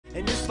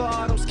for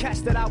all those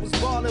cats that I was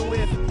ballin'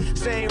 with.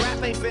 Saying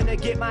rap ain't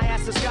finna get my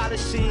ass a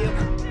scholarship.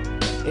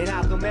 And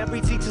how come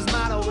every teacher's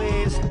motto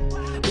is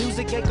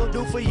music ain't gon'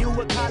 do for you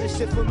what college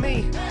did for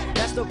me?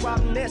 That's the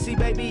problem there, see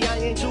baby, I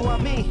ain't you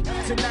on me.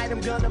 Tonight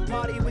I'm gonna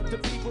party with the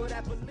people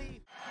that believe.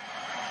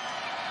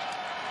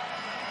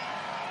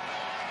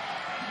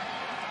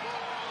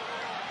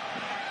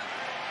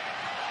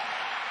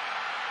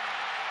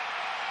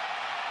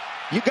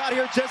 You got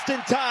here just in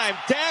time.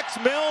 Dax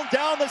Milne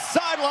down the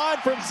sideline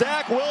from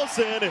Zach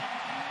Wilson.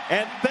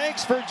 And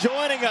thanks for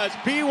joining us.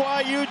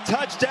 BYU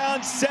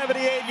touchdown,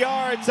 78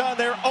 yards on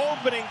their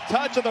opening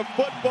touch of the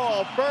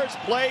football. First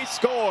play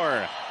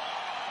score.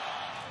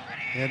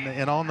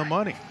 And on the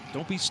money.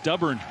 Don't be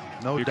stubborn.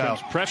 No Here doubt.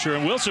 comes pressure,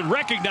 and Wilson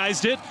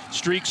recognized it.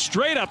 Streaks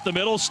straight up the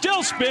middle,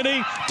 still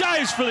spinning,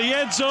 dives for the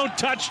end zone,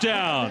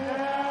 touchdown.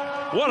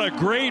 What a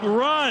great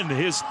run.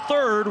 His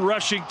third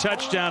rushing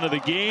touchdown of the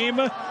game.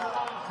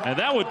 And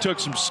that one took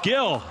some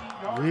skill.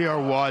 We are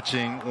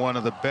watching one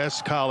of the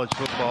best college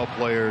football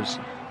players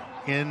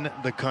in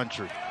the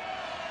country.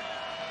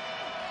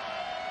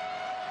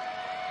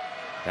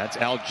 That's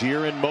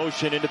Algier in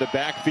motion into the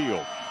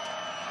backfield.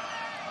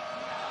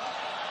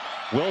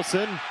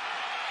 Wilson,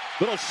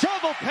 little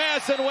shovel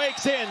pass and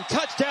Wake's in.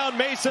 Touchdown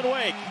Mason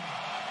Wake.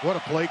 What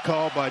a play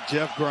call by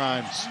Jeff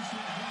Grimes.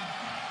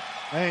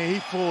 Hey, he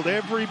fooled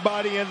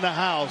everybody in the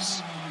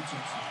house,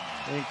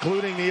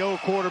 including the old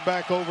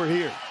quarterback over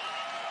here.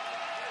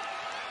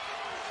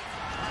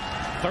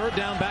 Third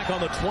down back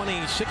on the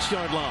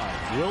 26-yard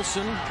line.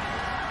 Wilson,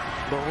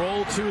 the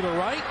roll to the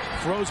right,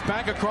 throws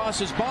back across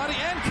his body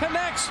and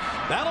connects.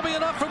 That'll be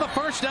enough for the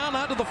first down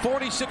out to the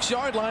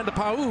 46-yard line to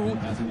Pau.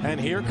 And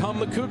here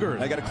come the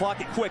Cougars. I got to clock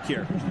it quick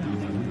here.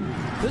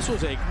 This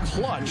was a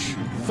clutch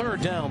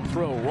third down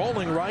throw.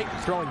 Rolling right,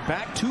 throwing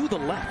back to the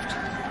left.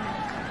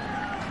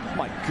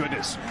 My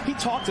goodness. He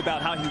talked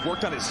about how he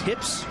worked on his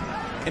hips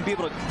and be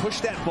able to push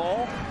that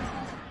ball.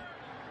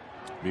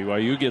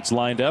 BYU gets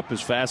lined up as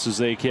fast as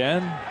they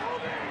can.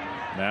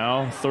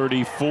 Now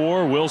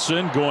 34.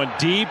 Wilson going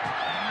deep.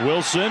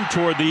 Wilson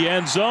toward the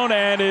end zone,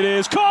 and it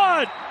is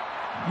caught.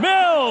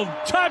 Milne,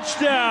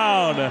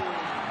 touchdown.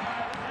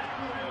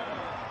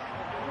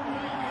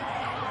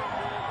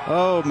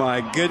 Oh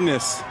my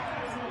goodness.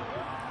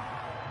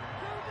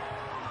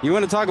 You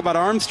want to talk about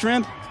arm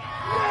strength?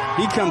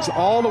 He comes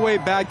all the way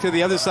back to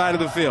the other side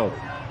of the field.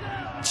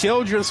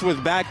 Childress was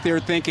back there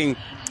thinking,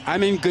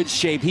 I'm in good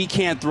shape. He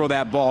can't throw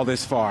that ball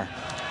this far.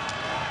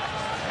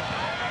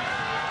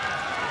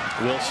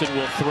 Wilson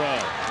will throw.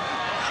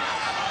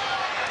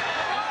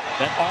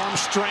 That arm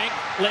strength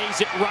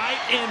lays it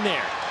right in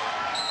there.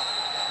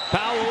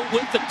 Powell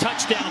with the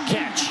touchdown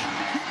catch.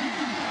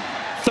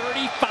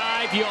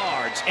 35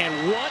 yards,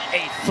 and what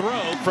a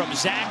throw from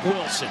Zach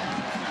Wilson.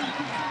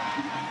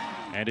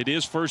 And it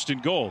is first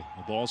and goal.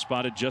 The ball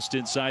spotted just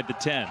inside the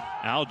 10.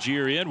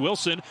 Algier in.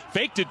 Wilson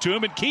faked it to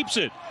him and keeps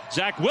it.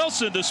 Zach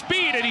Wilson, the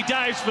speed, and he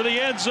dives for the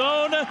end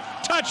zone.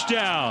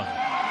 Touchdown.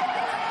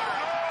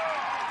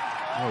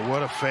 Oh,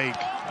 what a fake.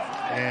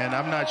 And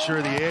I'm not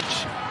sure the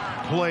edge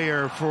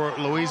player for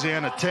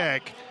Louisiana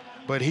Tech,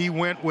 but he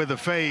went with a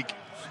fake.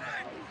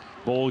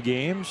 Bowl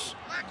games.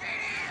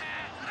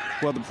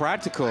 Well, the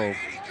practical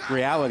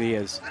reality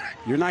is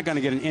you're not going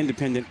to get an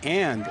independent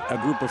and a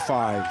group of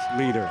five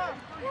leader.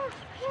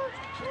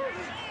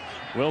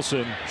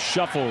 Wilson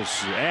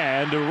shuffles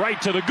and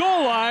right to the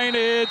goal line.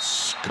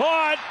 It's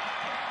caught.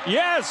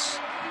 Yes.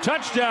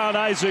 Touchdown,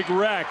 Isaac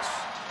Rex.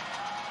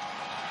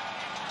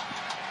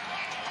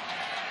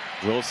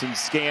 Wilson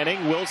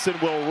scanning. Wilson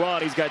will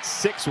run. He's got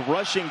 6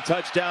 rushing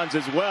touchdowns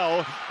as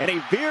well. And he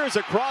veers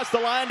across the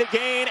line to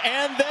gain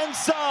and then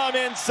some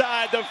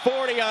inside the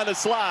 40 on the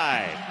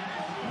slide.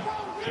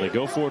 So they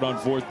go for it on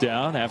fourth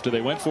down. After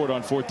they went for it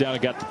on fourth down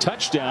and got the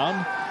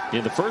touchdown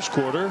in the first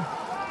quarter.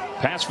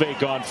 Pass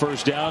fake on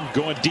first down,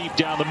 going deep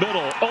down the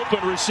middle.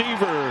 Open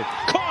receiver,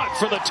 caught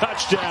for the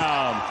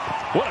touchdown.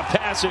 What a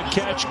pass and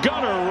catch,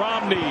 Gunnar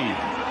Romney.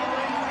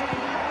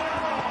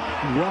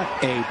 What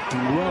a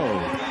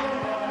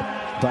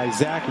throw by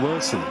Zach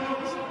Wilson.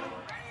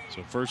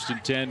 So first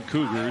and 10,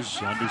 Cougars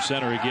under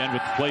center again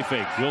with the play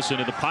fake. Wilson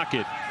in the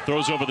pocket,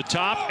 throws over the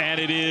top, and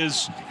it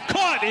is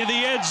caught in the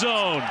end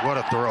zone. What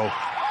a throw.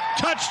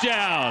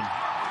 Touchdown.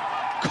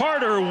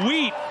 Carter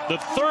Wheat, the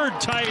third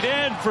tight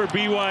end for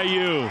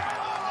BYU.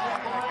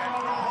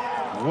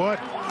 What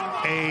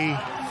a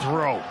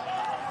throw.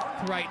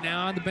 Right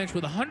now on the bench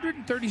with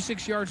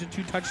 136 yards and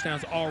 2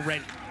 touchdowns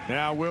already.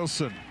 Now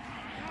Wilson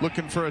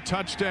looking for a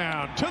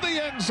touchdown to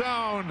the end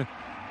zone.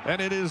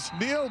 And it is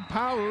Neil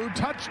Pau,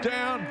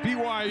 touchdown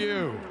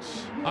BYU.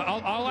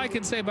 All I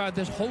can say about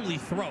this, holy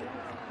throw.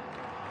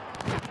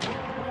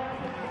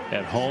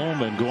 At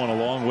home and going a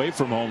long way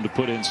from home to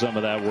put in some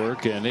of that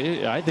work, and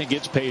I think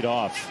it's paid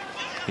off.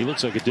 He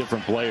looks like a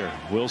different player.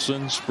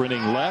 Wilson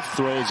sprinting left,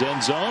 throws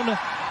end zone,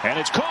 and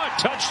it's caught.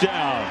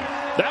 Touchdown.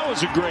 That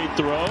was a great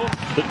throw.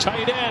 The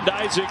tight end,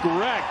 Isaac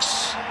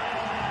Rex.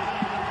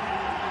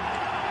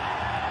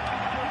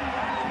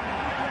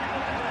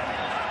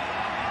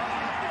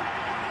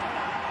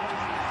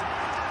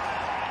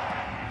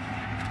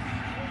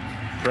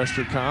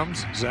 Pressure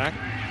comes. Zach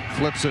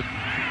flips it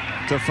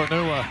to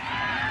Fanua.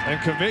 And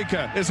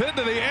Kavika is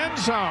into the end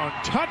zone.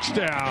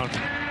 Touchdown.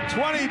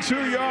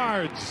 22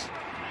 yards.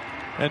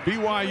 And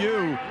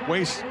BYU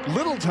wastes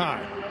little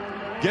time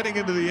getting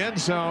into the end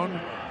zone.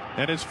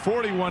 And it's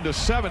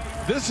 41-7.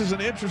 This is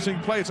an interesting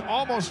play. It's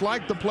almost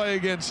like the play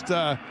against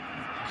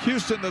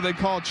Houston that they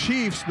call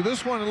Chiefs. But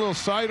this one, a little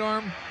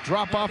sidearm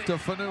drop off to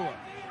Fanua.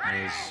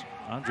 As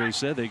Andre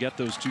said, they got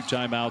those 2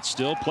 timeouts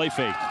still. Play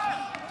fake.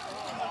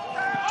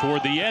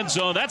 Toward the end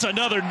zone. That's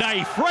another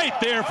knife right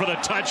there for the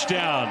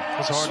touchdown.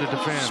 It's hard to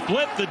defend.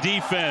 Split the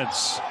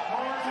defense.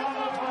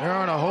 There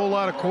aren't a whole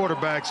lot of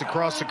quarterbacks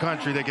across the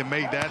country that can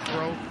make that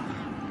throw.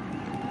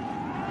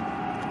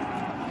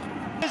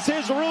 It's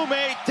his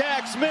roommate,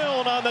 Dax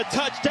Milne, on the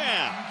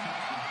touchdown.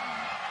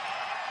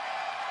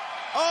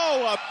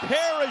 Oh, a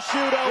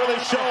parachute over the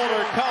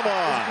shoulder. Come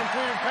on.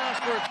 Completed pass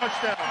for a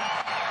touchdown.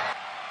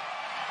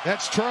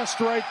 That's trust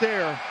right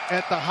there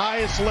at the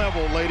highest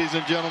level, ladies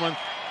and gentlemen.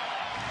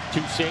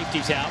 2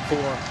 safeties out for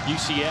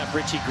UCF.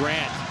 Richie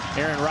Grant,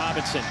 Aaron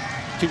Robinson,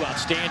 2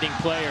 outstanding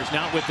players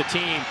not with the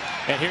team.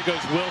 And here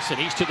goes Wilson.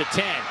 He's to the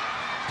 10,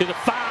 to the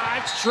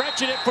 5,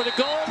 stretching it for the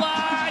goal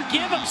line.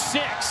 Give him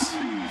 6.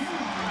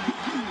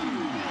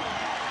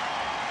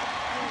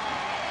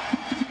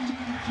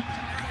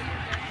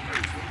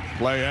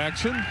 Play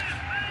action.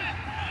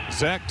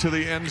 Zach to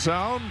the end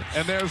zone.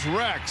 And there's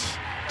Rex.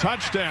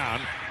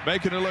 Touchdown.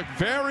 Making it look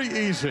very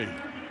easy.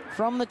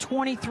 From the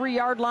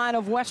 23-yard line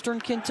of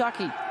Western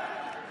Kentucky.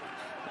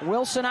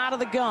 Wilson out of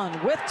the gun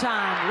with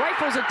time,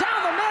 rifles it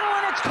down the middle,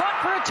 and it's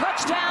caught for a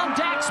touchdown.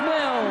 Dax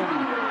Milne.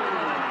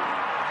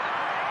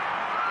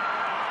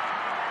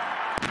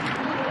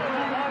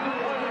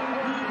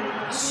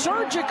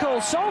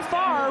 Surgical so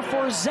far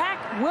for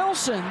Zach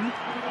Wilson.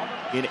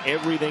 In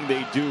everything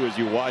they do as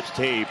you watch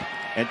tape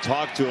and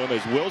talk to him,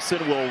 as Wilson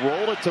will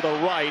roll it to the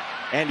right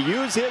and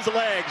use his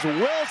legs.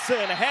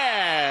 Wilson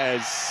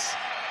has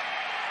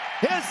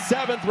his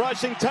 7th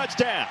rushing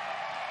touchdown.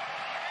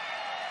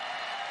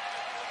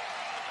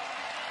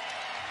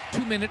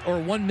 2 minute or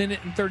 1 minute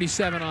and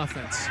 37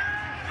 offense.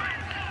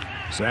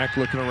 Zach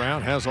looking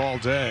around, has all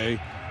day.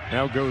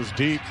 Now goes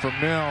deep for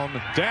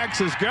Milne. Dax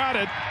has got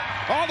it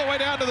all the way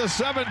down to the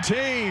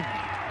 17.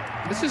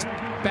 This is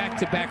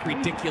back-to-back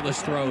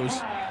ridiculous throws.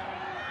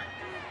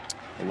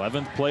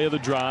 11th play of the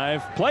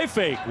drive. Play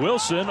fake.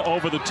 Wilson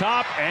over the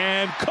top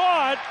and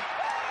caught.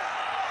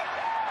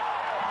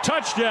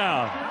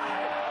 Touchdown.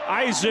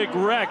 Isaac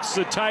Rex,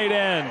 the tight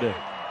end.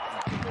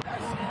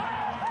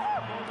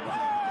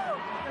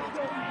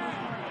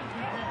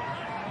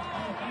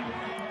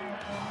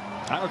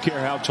 I don't care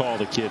how tall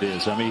the kid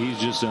is. I mean, he's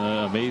just an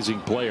amazing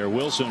player.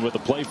 Wilson with a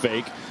play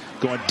fake.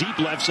 Going deep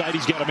left side.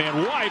 He's got a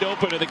man wide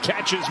open, and the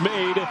catch is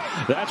made.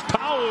 That's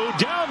Powell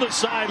down the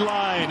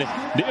sideline.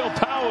 Neil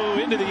Powell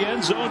into the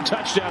end zone.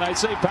 Touchdown. I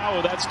say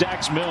Powell. That's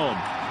Dax Milne.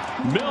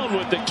 Milne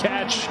with the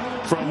catch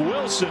from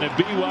Wilson, and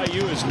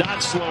BYU is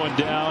not slowing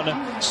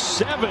down.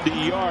 70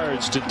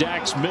 yards to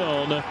Dax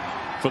Milne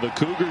for the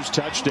Cougars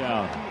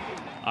touchdown.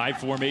 I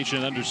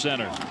formation under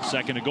center.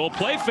 2nd and goal.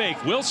 Play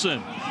fake.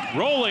 Wilson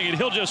rolling, and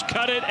he'll just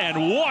cut it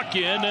and walk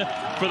in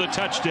for the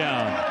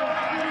touchdown.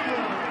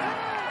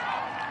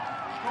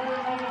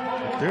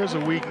 If there's a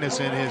weakness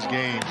in his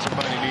game,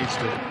 somebody needs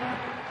to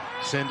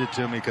send it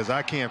to me, because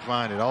I can't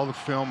find it. All the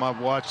film I've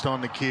watched on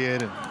the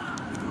kid. And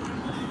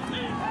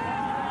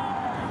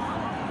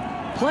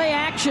play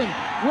action.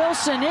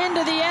 Wilson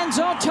into the end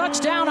zone.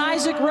 Touchdown,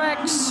 Isaac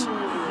Rex.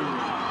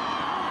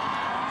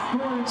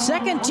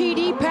 2nd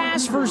TD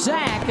pass for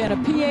Zach, and a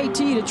PAT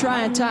to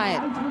try and tie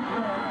it.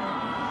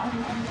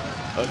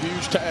 A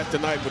huge task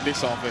tonight with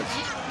this offense.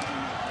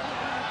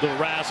 The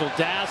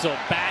razzle-dazzle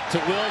back to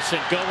Wilson,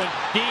 going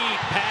deep,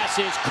 pass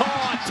is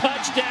caught,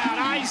 touchdown,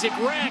 Isaac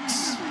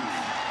Rex.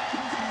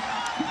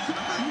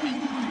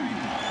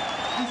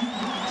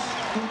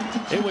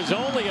 It was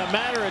only a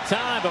matter of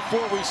time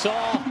before we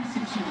saw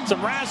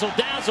some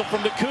razzle-dazzle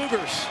from the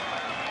Cougars.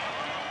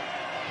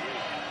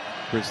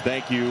 Chris,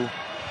 thank you.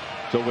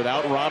 So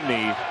without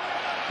Romney,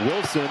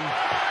 Wilson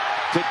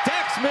to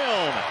Dax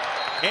Milne.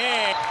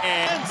 And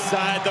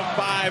inside the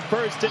 5,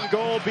 1st and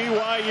goal,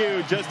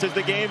 BYU. Just as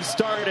the game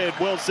started,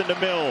 Wilson to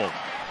Milne.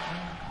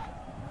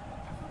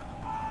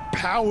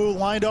 Powell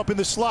lined up in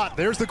the slot.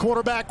 There's the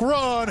quarterback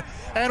run.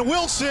 And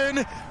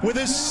Wilson with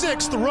his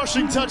 6th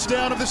rushing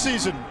touchdown of the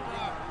season.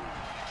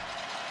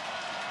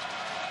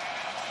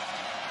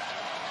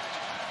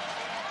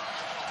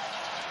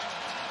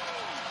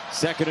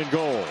 Second and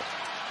goal.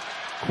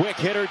 Quick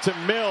hitter to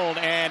Milne,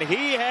 and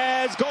he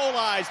has goal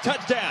eyes.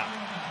 Touchdown.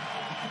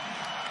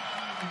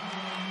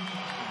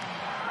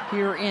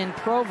 Here in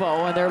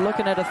Provo, and they're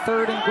looking at a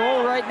 3rd and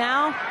goal right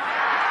now.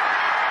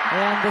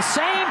 And the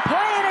same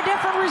play and a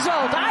different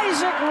result.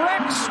 Isaac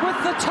Rex with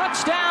the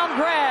touchdown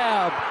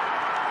grab.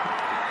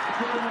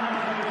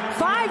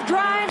 5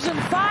 drives and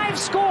 5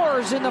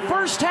 scores in the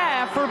first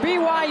half for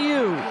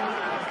BYU.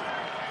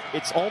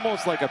 It's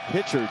almost like a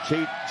pitcher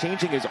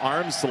changing his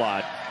arm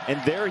slot And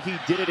there he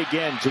did it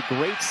again to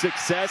great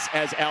success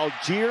as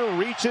Algier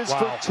reaches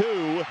for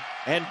 2.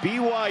 And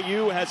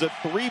BYU has a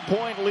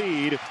 3-point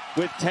lead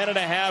with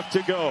 10.5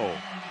 to go.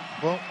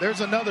 Well,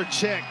 there's another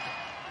check.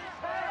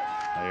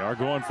 They are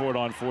going for it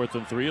on 4th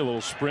and 3. A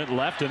little sprint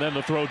left, and then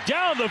the throw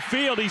down the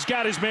field. He's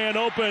got his man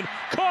open.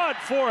 Caught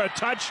for a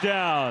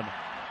touchdown.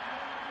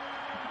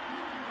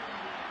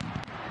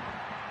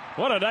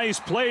 What a nice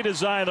play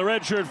design. The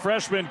redshirt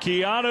freshman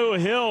Keanu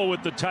Hill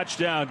with the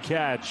touchdown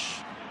catch.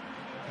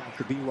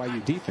 The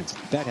BYU defense.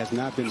 That has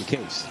not been the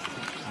case.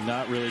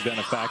 Not really been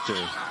a factor.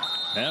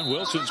 And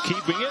Wilson's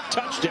keeping it.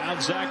 Touchdown,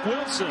 Zach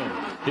Wilson.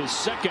 His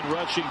second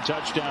rushing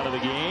touchdown of the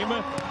game.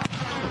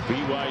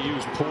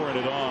 BYU's pouring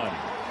it on.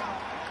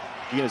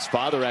 He and his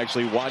father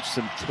actually watched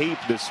some tape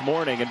this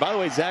morning. And by the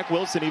way, Zach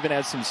Wilson even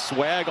has some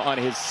swag on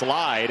his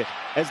slide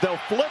as they'll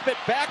flip it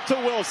back to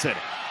Wilson.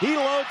 He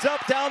loads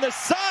up down the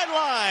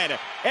sideline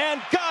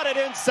and got it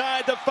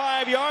inside the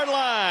 5-yard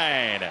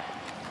line.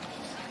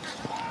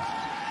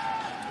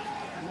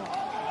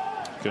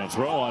 Going to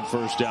throw on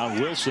first down.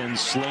 Wilson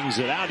slings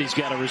it out. He's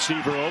got a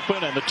receiver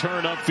open, and the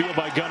turn upfield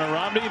by Gunnar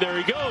Romney. There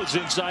he goes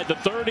inside the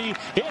 30,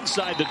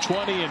 inside the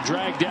 20, and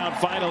dragged down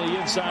finally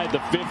inside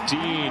the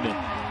 15.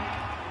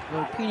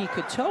 Lopini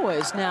Katoa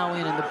is now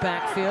in the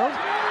backfield.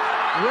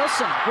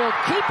 Wilson will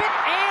keep it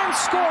and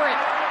score it.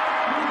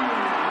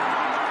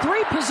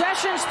 3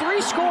 possessions,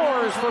 3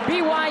 scores for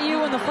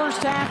BYU in the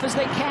first half as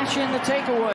they cash in the takeaway.